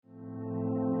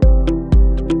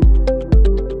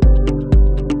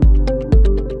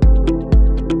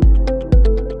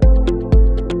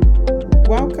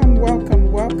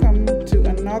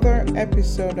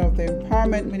episode of the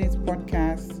Empowerment Minutes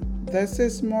podcast. This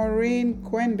is Maureen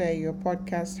Quende, your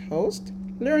podcast host,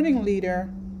 learning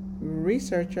leader,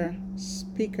 researcher,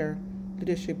 speaker,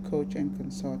 leadership coach, and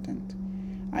consultant.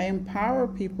 I empower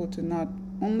people to not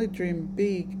only dream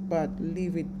big, but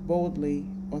live it boldly,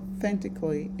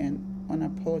 authentically, and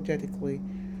unapologetically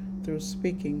through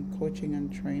speaking, coaching,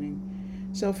 and training.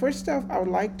 So first off, I would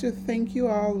like to thank you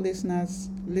all listeners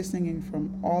listening in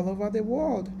from all over the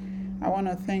world. I want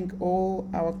to thank all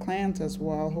our clients as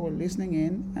well who are listening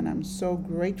in, and I'm so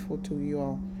grateful to you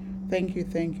all. Thank you,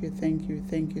 thank you, thank you,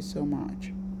 thank you so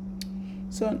much.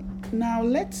 So now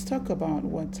let's talk about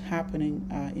what's happening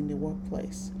in the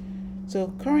workplace.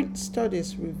 So current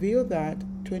studies reveal that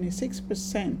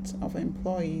 26% of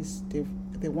employees,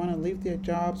 they want to leave their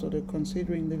jobs or they're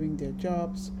considering leaving their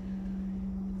jobs.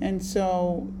 And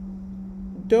so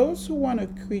those who want to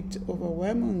quit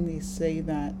overwhelmingly say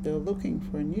that they're looking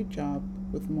for a new job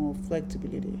with more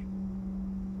flexibility.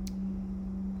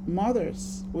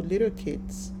 Mothers with little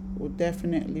kids would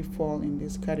definitely fall in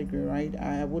this category, right?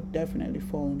 I would definitely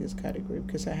fall in this category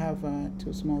because I have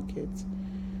two small kids.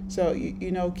 So,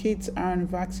 kids aren't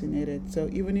vaccinated. So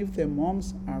even if their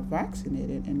moms are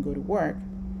vaccinated and go to work,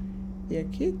 their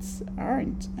kids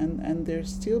aren't, and they're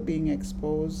still being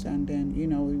exposed. And then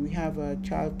we have a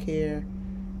child care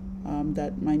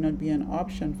that might not be an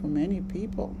option for many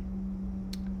people.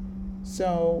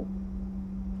 So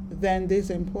then these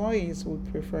employees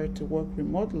would prefer to work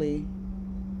remotely,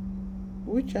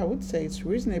 which I would say is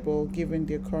reasonable given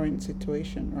their current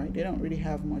situation, right? They don't really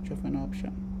have much of an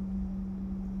option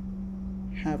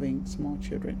having small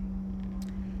children.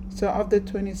 So of the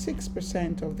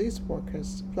 26% of these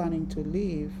workers planning to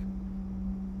leave,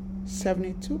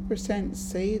 72%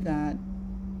 say that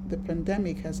the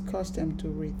pandemic has caused them to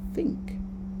rethink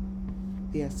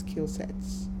their skill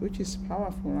sets, which is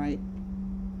powerful, right?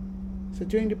 So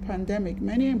during the pandemic,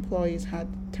 many employees had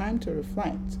time to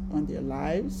reflect on their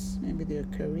lives, maybe their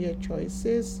career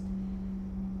choices,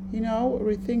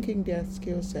 rethinking their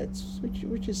skill sets,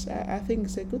 which is, I think,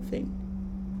 is a good thing.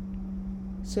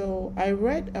 So I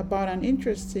read about an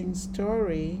interesting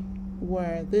story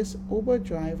where this Uber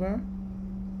driver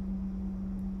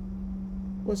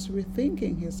was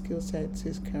rethinking his skill sets,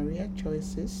 his career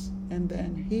choices, and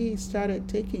then he started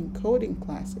taking coding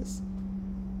classes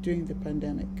during the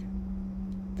pandemic.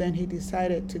 Then he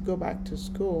decided to go back to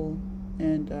school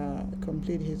and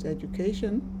complete his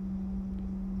education,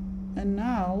 and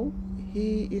now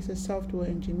he is a software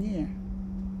engineer.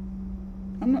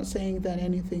 I'm not saying that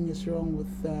anything is wrong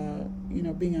with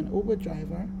being an Uber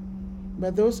driver,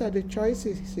 but those are the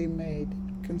choices he made,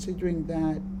 considering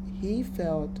that he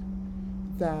felt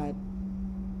that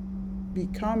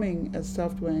becoming a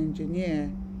software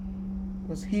engineer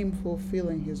was him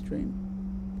fulfilling his dream.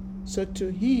 So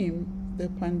to him, the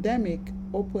pandemic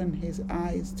opened his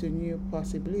eyes to new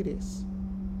possibilities.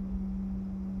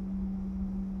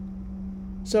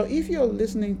 So if you're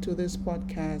listening to this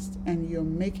podcast and you're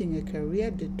making a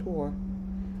career detour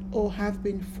or have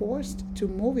been forced to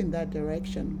move in that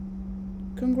direction,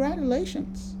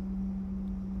 congratulations.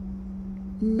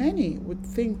 Many would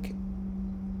think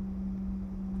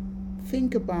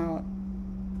about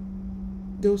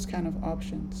those kind of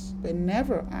options, but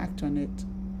never act on it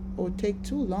or take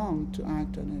too long to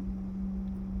act on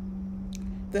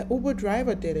it. The Uber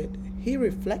driver did it. He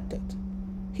reflected.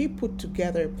 He put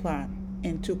together a plan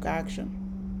and took action.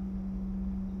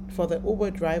 For the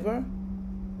Uber driver,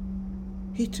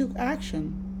 he took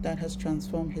action that has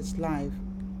transformed his life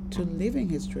to living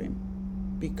his dream,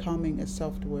 becoming a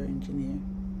software engineer.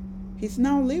 He's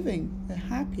now living a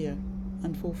happier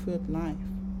and fulfilled life.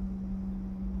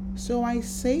 So I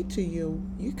say to you,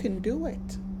 you can do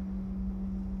it.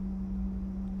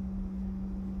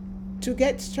 To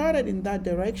get started in that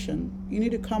direction, you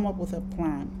need to come up with a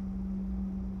plan.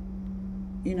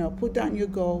 Put down your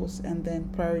goals and then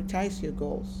prioritize your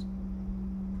goals,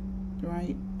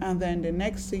 right? And then the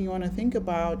next thing you want to think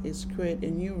about is create a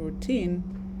new routine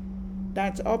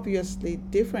that's obviously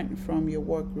different from your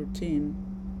work routine.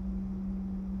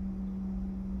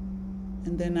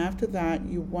 And then after that,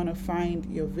 you want to find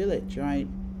your village, right?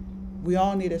 We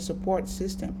all need a support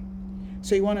system.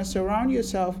 So you want to surround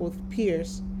yourself with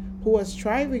peers who are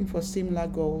striving for similar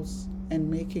goals and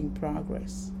making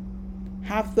progress.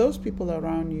 Have those people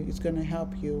around you is going to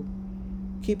help you,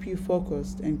 keep you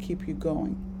focused, and keep you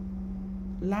going.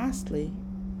 Lastly,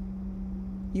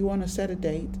 you want to set a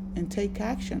date and take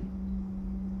action.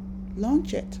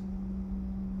 Launch it.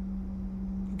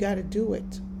 You got to do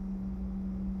it.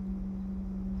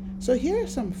 So here are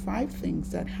some 5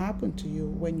 things that happen to you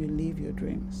when you live your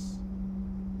dreams.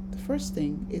 The first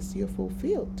thing is you're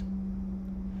fulfilled.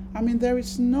 I mean, there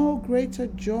is no greater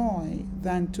joy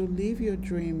than to live your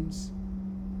dreams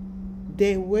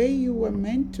the way you were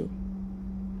meant to,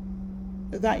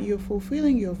 that you're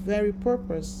fulfilling your very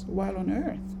purpose while on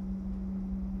earth.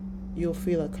 You'll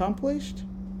feel accomplished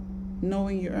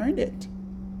knowing you earned it.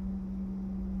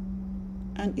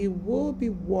 And it will be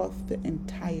worth the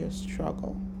entire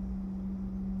struggle.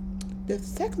 The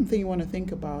second thing you want to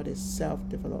think about is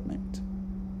self-development,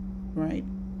 right?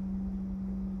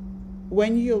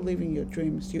 When you're living your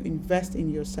dreams, you invest in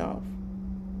yourself.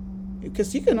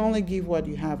 Because you can only give what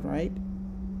you have, right?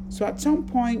 So at some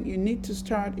point, you need to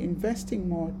start investing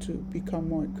more to become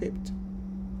more equipped.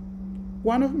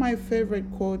 One of my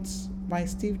favorite quotes by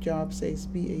Steve Jobs says,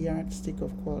 "Be a yardstick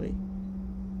of quality."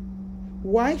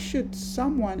 Why should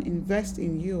someone invest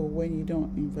in you when you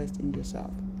don't invest in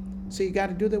yourself? So you got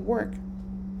to do the work.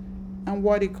 And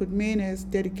what it could mean is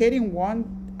dedicating 1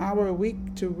 hour a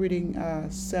week to reading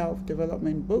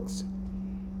self-development books.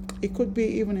 It could be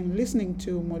even in listening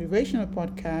to motivational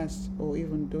podcasts, or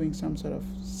even doing some sort of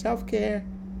self-care,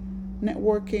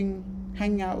 networking,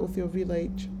 hanging out with your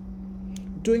village,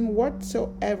 doing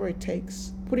whatsoever it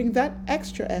takes, putting that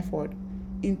extra effort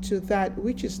into that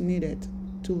which is needed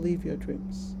to live your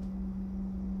dreams.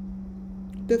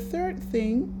 The third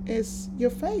thing is your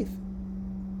faith,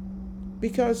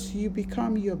 because you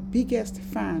become your biggest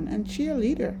fan and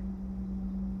cheerleader.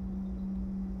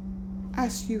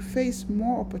 As you face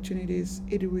more opportunities,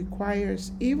 it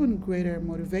requires even greater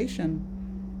motivation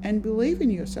and belief in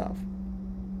yourself,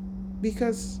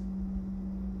 because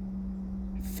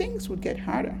things would get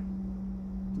harder,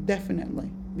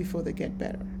 definitely, before they get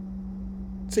better.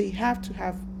 So you have to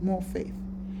have more faith,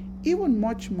 even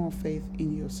much more faith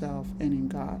in yourself and in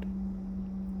God.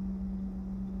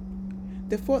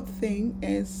 The fourth thing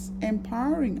is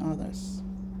empowering others.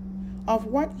 Of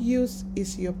what use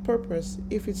is your purpose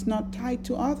if it's not tied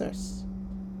to others?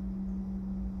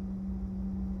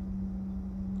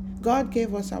 God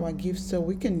gave us our gifts so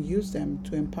we can use them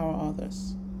to empower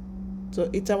others. So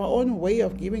it's our own way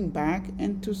of giving back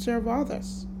and to serve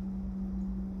others.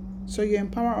 So you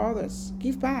empower others,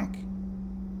 give back.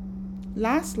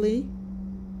 Lastly,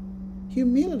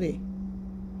 humility.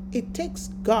 It takes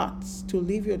guts to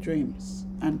live your dreams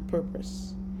and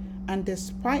purpose. And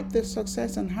despite the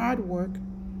success and hard work,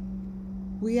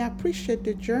 we appreciate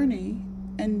the journey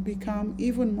and become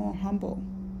even more humble.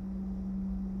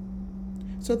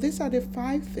 So these are the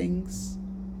 5 things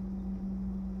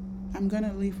I'm going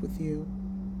to leave with you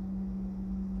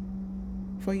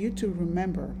for you to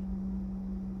remember,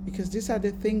 because these are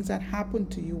the things that happen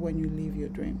to you when you live your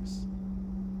dreams.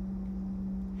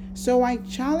 So I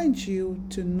challenge you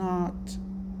to not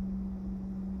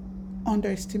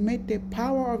underestimate the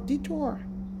power of detour.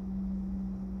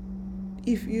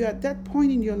 If you're at that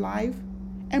point in your life,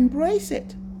 embrace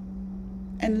it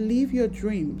and live your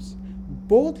dreams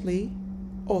boldly,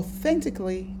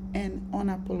 authentically, and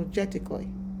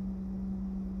unapologetically.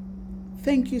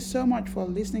 Thank you so much for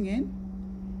listening in,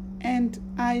 and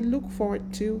I look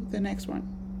forward to the next one.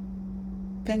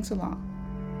 Thanks a lot.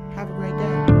 Have a great day.